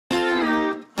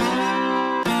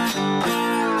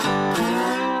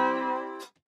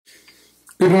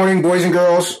Good morning, boys and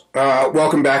girls.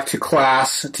 Welcome back to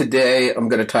class. Today, I'm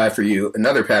going to tie for you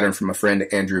another pattern from my friend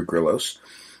Andrew Grillos.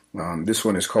 This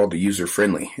one is called the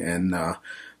user-friendly, and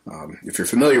if you're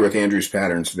familiar with Andrew's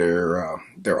patterns,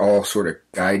 they're all sort of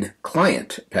guide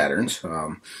client patterns.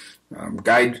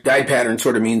 Guide pattern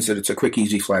sort of means that it's a quick,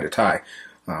 easy fly to tie.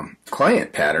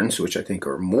 Client patterns, which I think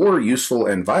are more useful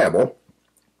and viable,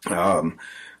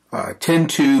 tend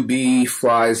to be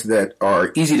flies that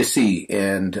are easy to see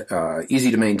and easy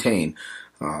to maintain,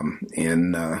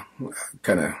 and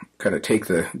kind of take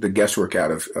the guesswork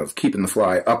out of keeping the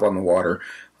fly up on the water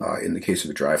in the case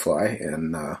of a dry fly,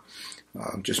 and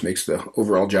just makes the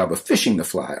overall job of fishing the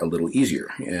fly a little easier.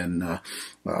 And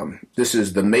this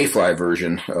is the Mayfly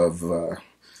version of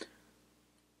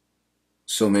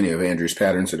so many of Andrew's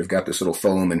patterns that have got this little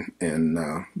foam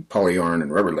and poly yarn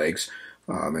and rubber legs.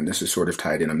 And this is sort of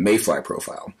tied in a Mayfly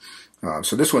profile.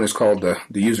 So this one is called the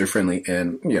user-friendly,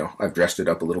 and I've dressed it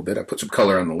up a little bit. I put some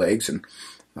color on the legs and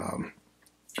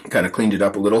kind of cleaned it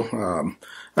up a little. I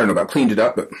don't know about cleaned it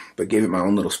up, but gave it my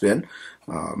own little spin.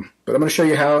 But I'm going to show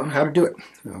you how to do it.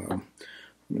 I'm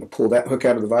going to pull that hook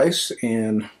out of the vise,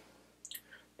 and then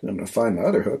I'm going to find my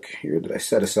other hook here that I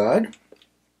set aside.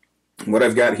 What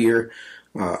I've got here,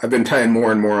 I've been tying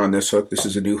more and more on this hook. This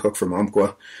is a new hook from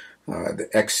Umpqua. The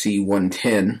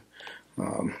XC110,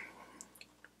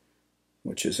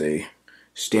 which is a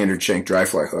standard shank dry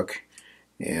fly hook,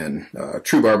 and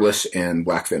true barbless and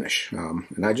black finish.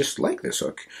 And I just like this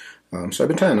hook, so I've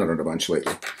been tying on it a bunch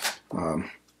lately. I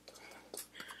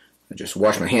just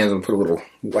wash my hands and put a little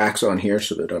wax on here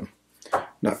so that I'm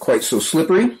not quite so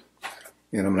slippery.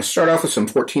 And I'm going to start off with some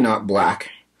 14-aught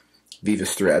black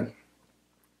Veevus thread,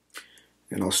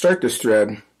 and I'll start this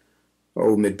thread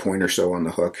midpoint or so on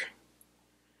the hook.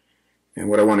 And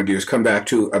what I want to do is come back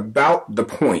to about the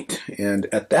point, and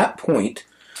at that point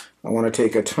I want to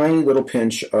take a tiny little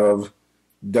pinch of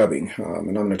dubbing, and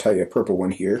I'm going to tie you a purple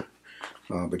one here,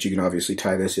 but you can obviously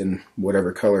tie this in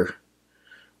whatever color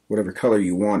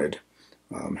you wanted.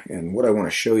 And what I want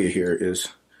to show you here is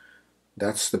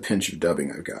that's the pinch of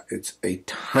dubbing I've got. It's a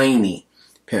tiny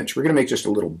pinch. We're going to make just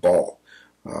a little ball.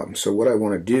 So what I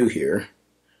want to do here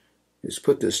is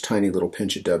put this tiny little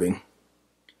pinch of dubbing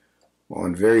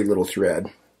on very little thread,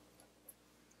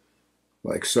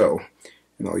 like so.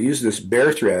 And I'll use this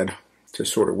bare thread to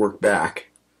sort of work back.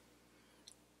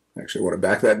 Actually, I want to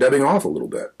back that dubbing off a little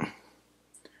bit.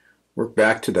 Work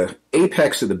back to the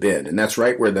apex of the bend, and that's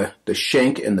right where the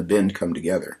shank and the bend come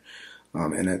together.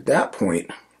 And at that point,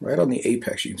 right on the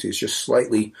apex, you can see it's just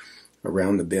slightly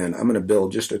around the bend. I'm going to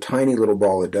build just a tiny little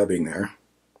ball of dubbing there,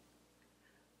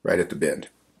 right at the bend.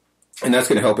 And that's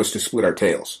going to help us to split our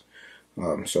tails.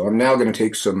 So I'm now going to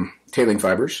take some tailing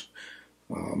fibers,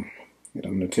 and I'm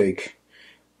going to take,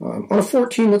 on a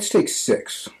 14, let's take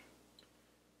 6.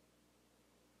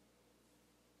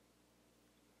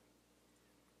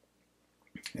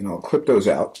 And I'll clip those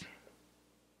out.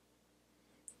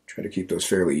 Try to keep those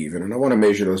fairly even, and I want to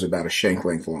measure those about a shank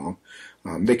length long.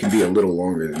 They can be a little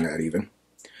longer than that even.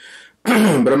 But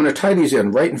I'm going to tie these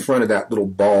in right in front of that little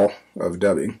ball of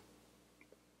dubbing.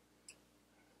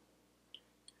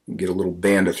 Get a little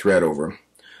band of thread over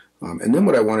them. And then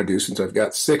what I want to do, since I've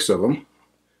got 6 of them,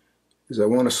 is I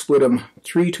want to split them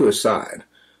 3 to a side.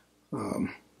 And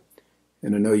I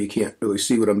know you can't really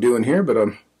see what I'm doing here, but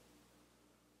I'm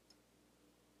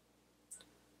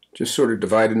just sort of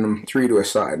dividing them 3 to a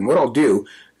side. And what I'll do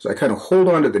is I kind of hold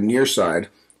on to the near side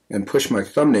and push my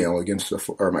thumbnail against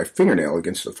my fingernail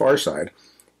against the far side,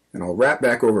 and I'll wrap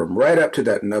back over them right up to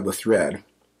that nub of thread.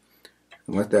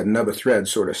 And let that nub of thread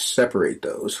sort of separate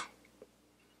those,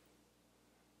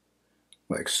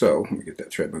 like so. Let me get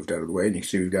that thread moved out of the way, and you can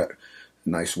see we've got a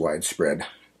nice widespread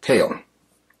tail.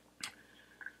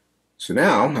 So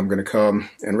now I'm going to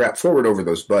come and wrap forward over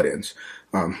those butt ends.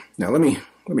 Now let me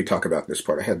talk about this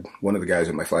part. I had one of the guys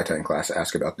in my fly tying class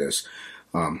ask about this,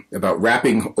 about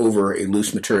wrapping over a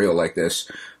loose material like this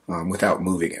without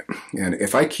moving it. And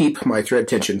if I keep my thread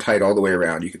tension tight all the way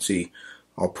around, you can see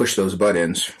I'll push those butt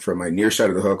ends from my near side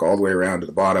of the hook all the way around to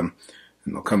the bottom,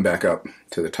 and they'll come back up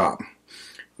to the top.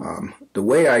 The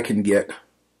way I can get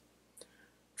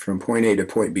from point A to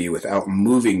point B without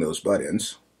moving those butt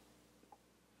ends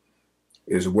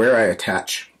is where I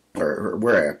attach, or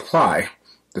where I apply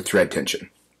the thread tension.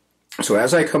 So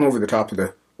as I come over the top of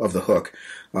the hook,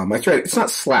 my thread, it's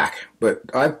not slack, but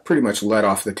I've pretty much let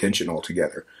off the tension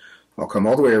altogether. I'll come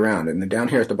all the way around, and then down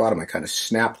here at the bottom I kind of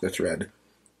snap the thread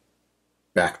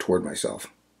back toward myself.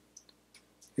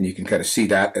 And you can kind of see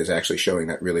that as actually showing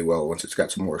that really well once it's got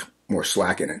some more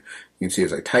slack in it. You can see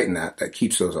as I tighten that, that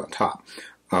keeps those on top.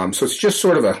 So it's just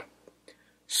sort of a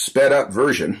sped up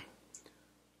version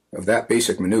of that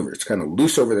basic maneuver. It's kind of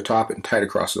loose over the top and tight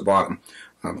across the bottom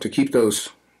to keep those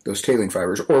tailing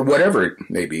fibers, or whatever it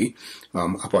may be,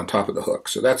 up on top of the hook.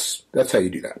 So that's how you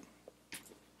do that.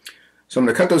 So I'm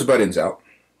going to cut those butt ends out.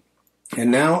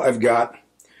 And now I've got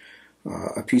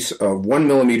a piece of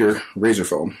 1mm razor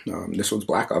foam. This one's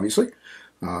black, obviously.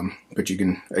 But you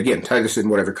can, again, tie this in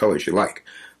whatever colors you like.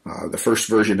 The first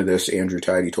version of this, Andrew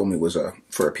tied, he told me, was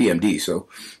for a PMD. So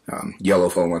yellow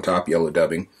foam on top, yellow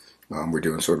dubbing. We're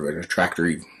doing sort of an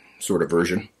attractory sort of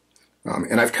version.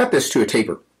 And I've cut this to a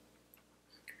taper.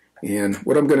 And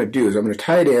what I'm going to do is I'm going to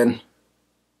tie it in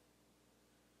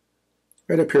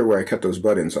right up here where I cut those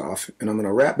butt ends off. And I'm going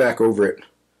to wrap back over it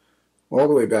all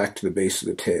the way back to the base of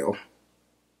the tail.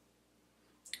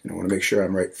 And I want to make sure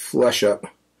I'm right flush up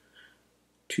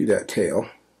to that tail.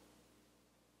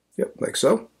 Yep, like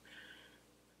so.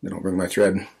 Then I'll bring my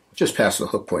thread just past the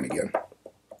hook point again.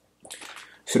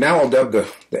 So now I'll dub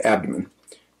the abdomen.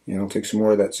 And I'll take some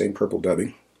more of that same purple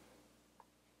dubbing.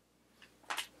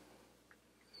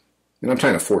 And I'm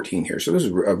tying a 14 here, so this is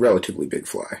a relatively big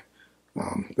fly.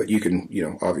 But you can,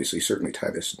 obviously certainly tie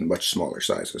this in much smaller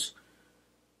sizes.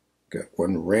 Got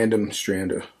one random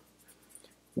strand of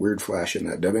weird flash in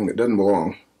that dubbing that doesn't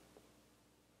belong.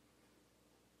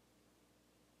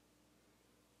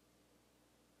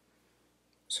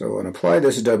 So I'm going to apply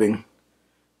this dubbing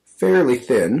fairly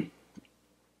thin.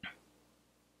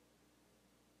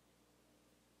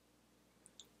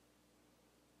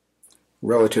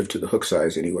 Relative to the hook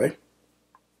size anyway.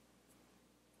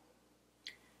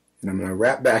 And I'm going to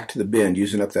wrap back to the bend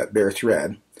using up that bare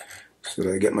thread so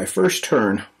that I get my first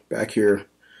turn back here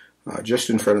just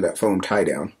in front of that foam tie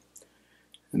down.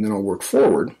 And then I'll work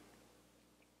forward,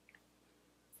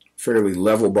 fairly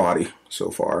level body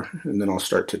so far, and then I'll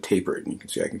start to taper it. And you can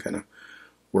see I can kind of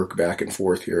work back and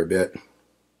forth here a bit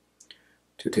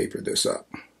to taper this up.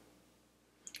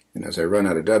 And as I run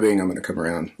out of dubbing, I'm going to come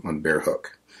around on bare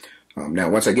hook. Now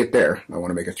once I get there, I want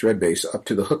to make a thread base up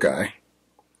to the hook eye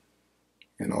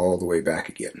and all the way back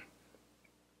again.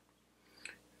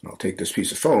 And I'll take this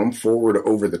piece of foam forward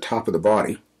over the top of the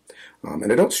body,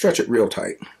 and I don't stretch it real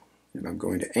tight. And I'm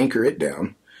going to anchor it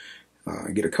down. I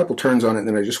get a couple turns on it, and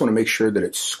then I just want to make sure that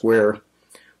it's square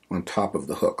on top of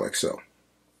the hook, like so.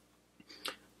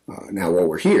 Now while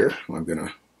we're here, I'm going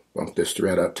to bump this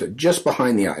thread up to just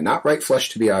behind the eye. Not right flush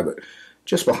to the eye, but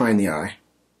just behind the eye.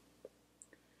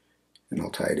 And I'll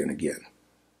tie it in again.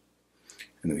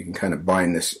 And then we can kind of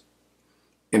bind this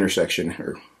intersection,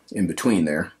 or in between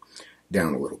there,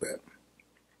 down a little bit.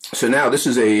 So now this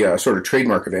is a sort of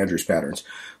trademark of Andrew's patterns.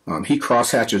 He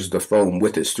cross-hatches the foam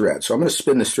with his thread. So I'm going to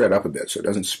spin this thread up a bit so it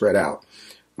doesn't spread out.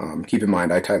 Keep in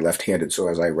mind I tie left-handed, so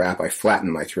as I wrap I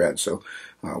flatten my thread. So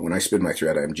when I spin my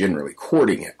thread I'm generally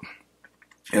cording it.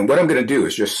 And what I'm going to do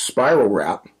is just spiral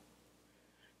wrap,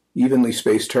 evenly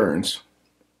spaced turns,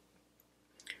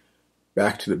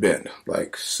 back to the bend,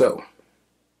 like so.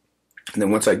 And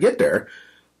then once I get there,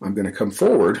 I'm going to come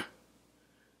forward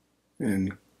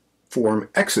and form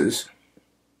X's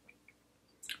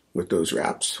with those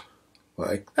wraps,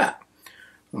 like that.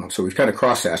 So we've kind of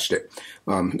cross-hatched it.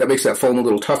 That makes that foam a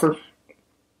little tougher.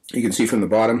 You can see from the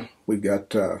bottom we've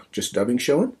got just dubbing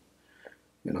showing,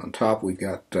 and on top we've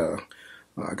got the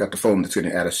foam that's going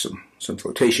to add us some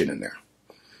flotation in there.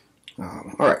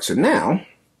 All right, so now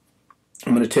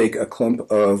I'm going to take a clump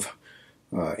of,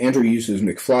 Andrew uses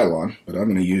McFlylon, but I'm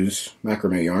going to use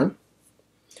Macrame yarn.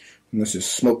 And this is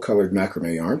smoke-colored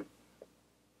Macrame yarn.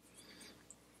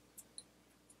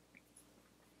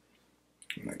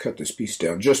 And I cut this piece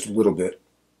down just a little bit,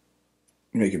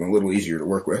 make it a little easier to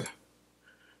work with.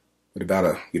 But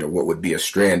about what would be a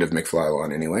strand of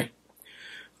McFlylon anyway.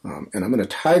 And I'm going to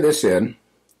tie this in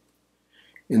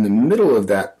the middle of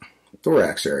that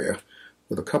thorax area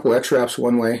with a couple X-wraps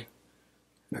one way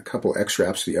and a couple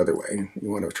X-wraps the other way. You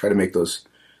want to try to make those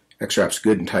X-wraps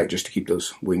good and tight just to keep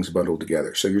those wings bundled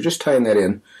together. So you're just tying that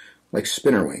in like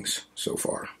spinner wings so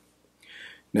far.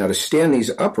 Now to stand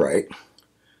these upright,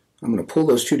 I'm going to pull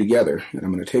those two together and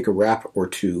I'm going to take a wrap or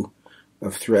two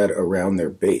of thread around their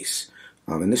base.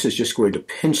 And this is just going to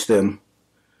pinch them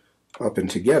up and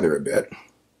together a bit.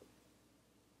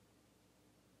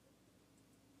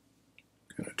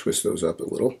 Kind of twist those up a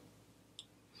little.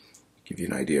 Give you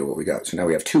an idea of what we got. So now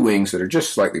we have two wings that are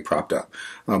just slightly propped up.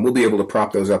 We'll be able to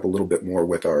prop those up a little bit more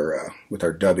with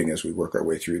our dubbing as we work our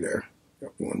way through there.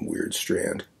 Got one weird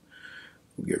strand.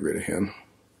 We'll get rid of him.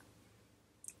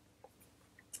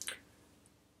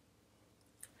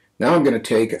 Now I'm going to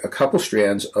take a couple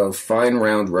strands of fine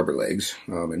round rubber legs,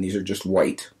 and these are just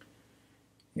white.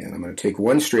 And I'm going to take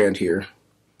one strand here,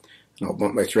 and I'll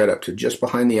bump my thread up to just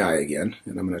behind the eye again,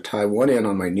 and I'm going to tie one end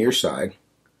on my near side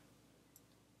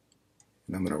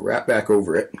And I'm going to wrap back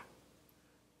over it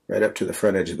right up to the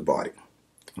front edge of the body.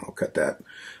 I'll cut that.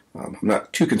 I'm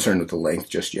not too concerned with the length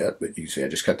just yet, but you can see I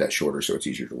just cut that shorter so it's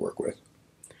easier to work with.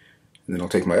 And then I'll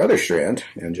take my other strand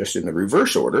and just in the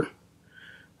reverse order,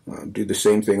 do the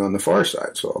same thing on the far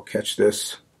side. So I'll catch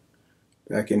this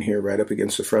back in here right up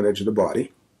against the front edge of the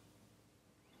body.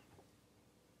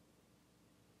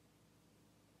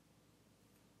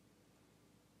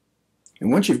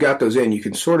 And once you've got those in, you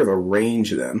can sort of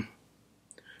arrange them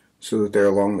so that they're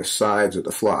along the sides of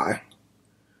the fly.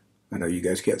 I know you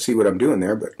guys can't see what I'm doing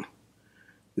there, but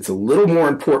it's a little more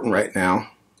important right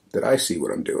now that I see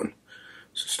what I'm doing.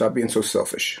 So stop being so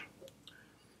selfish.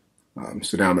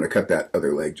 So now I'm going to cut that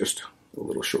other leg just a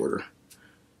little shorter.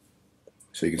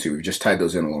 So you can see we've just tied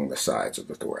those in along the sides of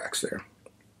the thorax there.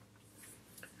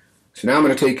 So now I'm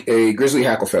going to take a grizzly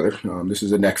hackle feather. This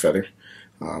is a neck feather,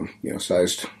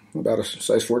 sized about a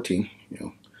size 14.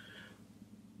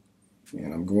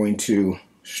 And I'm going to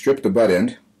strip the butt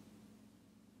end.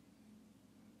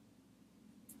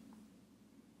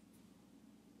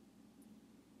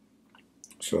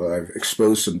 So I've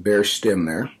exposed some bare stem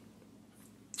there.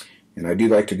 And I do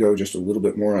like to go just a little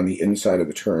bit more on the inside of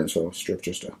the turn, so I'll strip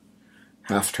just a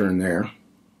half turn there,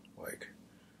 like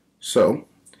so.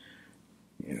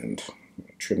 And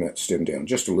trim that stem down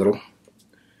just a little.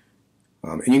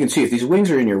 And you can see if these wings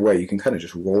are in your way, you can kind of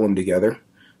just roll them together,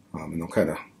 and they'll kind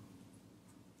of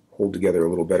hold together a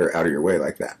little better out of your way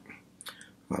like that.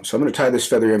 So I'm going to tie this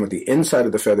feather in with the inside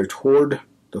of the feather toward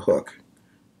the hook,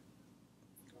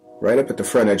 right up at the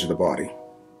front edge of the body.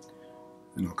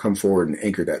 And I'll come forward and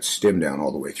anchor that stem down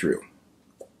all the way through.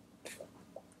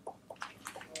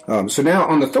 So now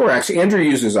on the thorax, Andrew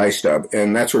uses ice stub,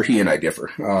 and that's where he and I differ,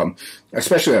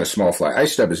 especially on a small fly.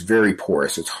 Ice stub is very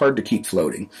porous. It's hard to keep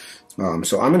floating.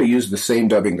 So I'm going to use the same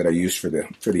dubbing that I used for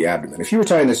the abdomen. If you were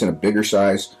tying this in a bigger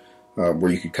size,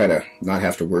 where you could kind of not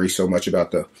have to worry so much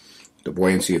about the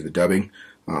buoyancy of the dubbing,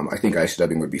 I think ice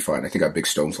dubbing would be fine. I think on big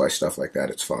stonefly stuff like that,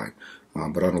 it's fine.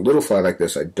 But on a little fly like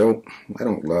this, I don't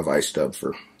love ice dub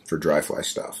for dry fly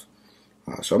stuff.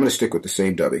 So I'm going to stick with the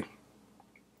same dubbing.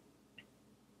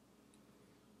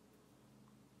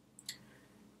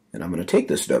 And I'm going to take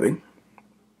this dubbing,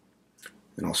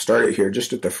 and I'll start it here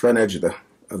just at the front edge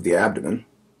of the abdomen.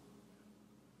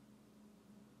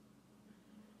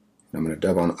 And I'm going to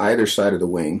dub on either side of the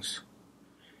wings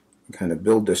and kind of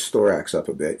build this thorax up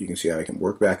a bit. You can see how I can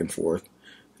work back and forth,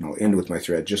 and I'll end with my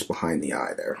thread just behind the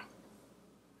eye there,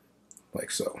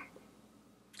 like so.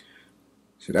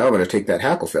 So now I'm going to take that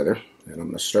hackle feather, and I'm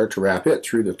going to start to wrap it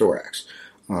through the thorax.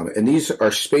 And these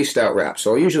are spaced out wraps,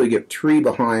 so I'll usually get 3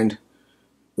 behind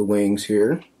the wings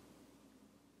here.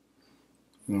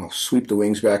 And I'll sweep the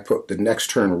wings back, put the next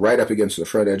turn right up against the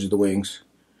front edge of the wings,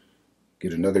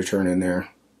 get another turn in there,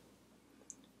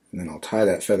 and then I'll tie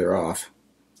that feather off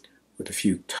with a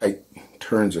few tight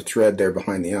turns of thread there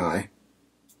behind the eye,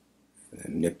 and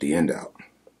then nip the end out,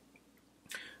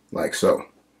 like so.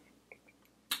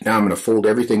 Now I'm going to fold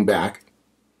everything back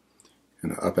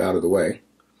and up out of the way.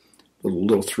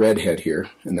 Little thread head here,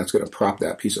 and that's going to prop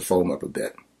that piece of foam up a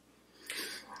bit.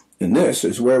 And this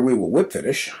is where we will whip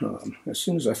finish. As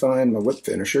soon as I find my whip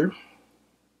finisher,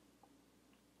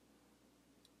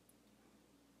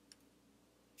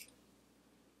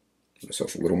 give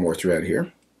myself a little more thread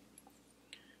here.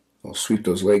 I'll sweep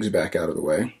those legs back out of the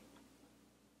way.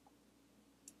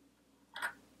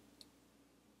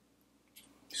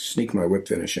 Sneak my whip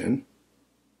finish in.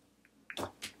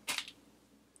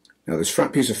 Now this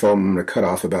front piece of foam I'm going to cut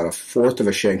off about 1/4 of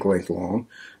a shank length long,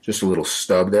 just a little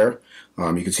stub there.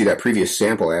 You can see that previous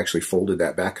sample, I actually folded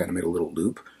that back, kind of made a little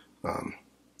loop. It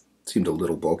seemed a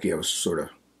little bulky. I was sort of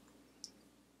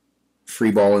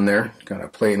freeballing there, kind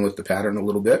of playing with the pattern a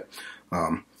little bit. So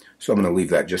I'm going to leave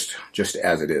that just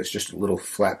as it is, just a little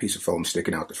flat piece of foam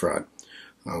sticking out the front.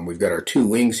 We've got our 2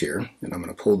 wings here, and I'm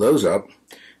going to pull those up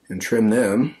and trim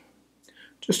them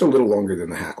just a little longer than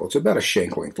the hackle. It's about a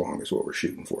shank length long is what we're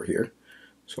shooting for here.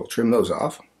 So I'll trim those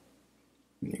off.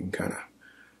 And you can kind of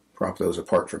prop those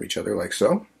apart from each other like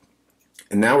so.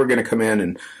 And now we're going to come in,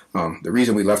 and the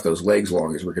reason we left those legs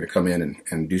long is we're going to come in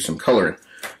and do some coloring.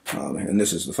 And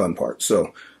this is the fun part.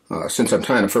 So since I'm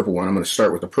tying a purple one, I'm going to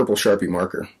start with a purple Sharpie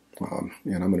marker. And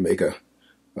I'm going to make a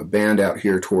band out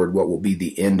here toward what will be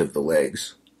the end of the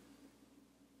legs.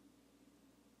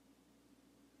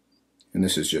 And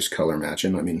this is just color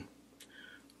matching. I mean,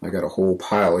 I got a whole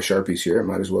pile of Sharpies here. I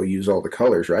might as well use all the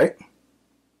colors, right?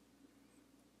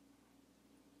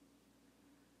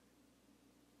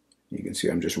 You can see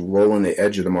I'm just rolling the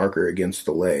edge of the marker against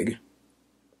the leg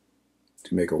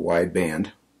to make a wide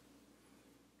band.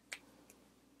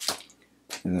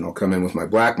 And then I'll come in with my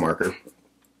black marker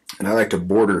And I like to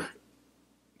border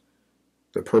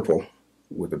the purple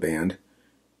with a band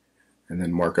and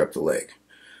then mark up the leg.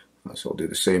 So I'll do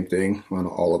the same thing on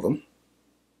all of them.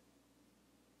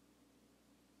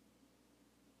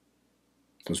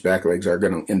 Those back legs are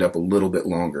going to end up a little bit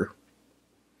longer.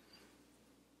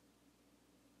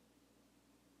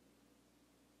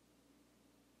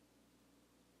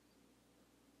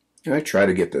 And I try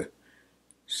to get the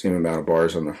same amount of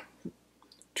bars on the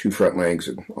 2 front legs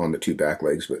and on the 2 back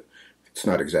legs, but if it's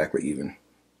not exactly even,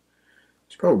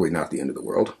 it's probably not the end of the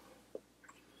world.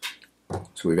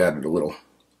 So we've added a little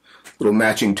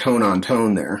matching tone on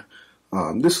tone there.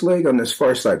 This leg on this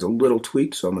far side is a little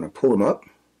tweaked, so I'm going to pull him up.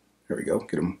 There we go,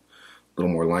 get him a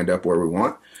little more lined up where we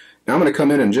want. Now I'm going to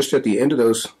come in and just at the end of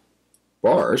those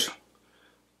bars,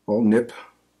 I'll nip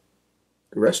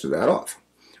the rest of that off.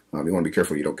 You want to be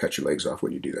careful you don't cut your legs off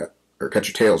when you do that, or cut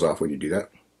your tails off when you do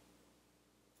that.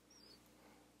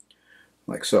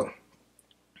 Like so.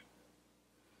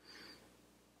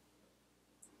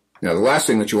 Now the last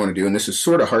thing that you want to do, and this is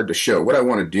sort of hard to show, what I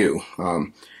want to do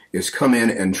is come in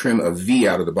and trim a V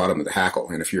out of the bottom of the hackle.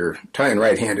 And if you're tying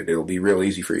right-handed, it'll be real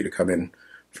easy for you to come in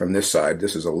from this side.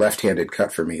 This is a left-handed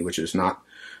cut for me, which is not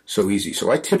so easy.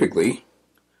 So I typically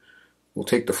will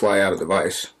take the fly out of the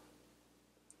vise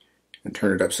and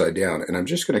turn it upside down. And I'm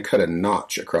just going to cut a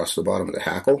notch across the bottom of the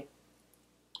hackle.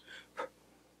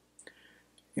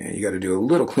 And you got to do a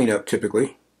little cleanup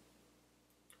typically,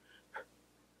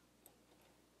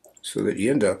 so that you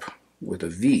end up with a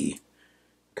V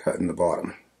cut in the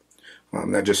bottom.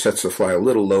 That just sets the fly a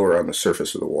little lower on the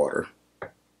surface of the water.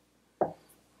 You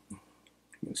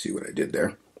can see what I did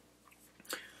there.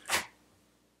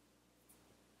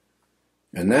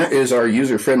 And that is our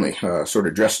user-friendly, sort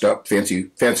of dressed up,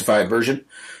 fancified version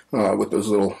with those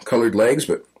little colored legs,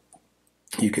 but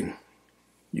you can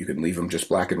leave them just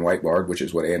black and white barred, which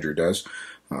is what Andrew does.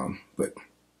 But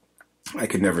I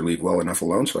could never leave well enough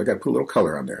alone, so I got to put a little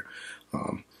color on there.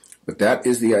 But that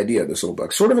is the idea of this little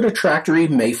bug. Sort of an attractory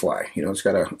mayfly. You know, it's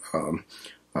got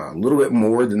a little bit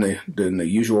more than the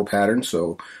usual pattern,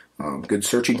 so good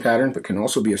searching pattern, but can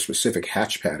also be a specific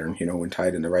hatch pattern, you know, when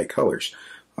tied in the right colors.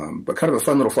 But kind of a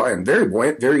fun little fly, and very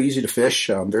buoyant, very easy to fish,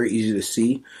 very easy to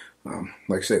see.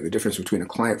 Like I say, the difference between a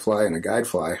client fly and a guide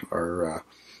fly are,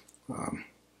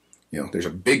 you know, there's a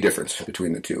big difference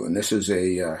between the two. And this is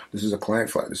a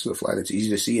client fly. This is a fly that's easy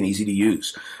to see and easy to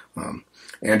use.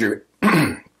 Andrew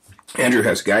Andrew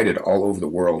has guided all over the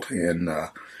world and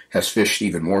has fished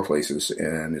even more places,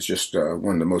 and is just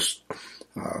one of the most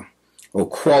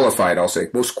qualified, I'll say,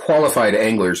 most qualified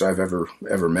anglers I've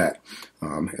ever met,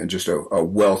 and just a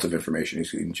wealth of information.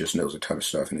 He just knows a ton of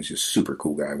stuff, and he's just a super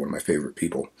cool guy, one of my favorite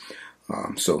people.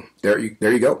 So there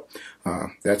you go.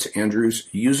 That's Andrew's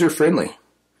user-friendly.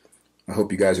 I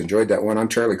hope you guys enjoyed that one. I'm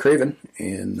Charlie Craven,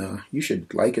 and you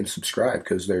should like and subscribe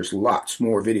because there's lots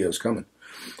more videos coming.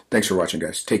 Thanks for watching,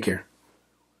 guys. Take care.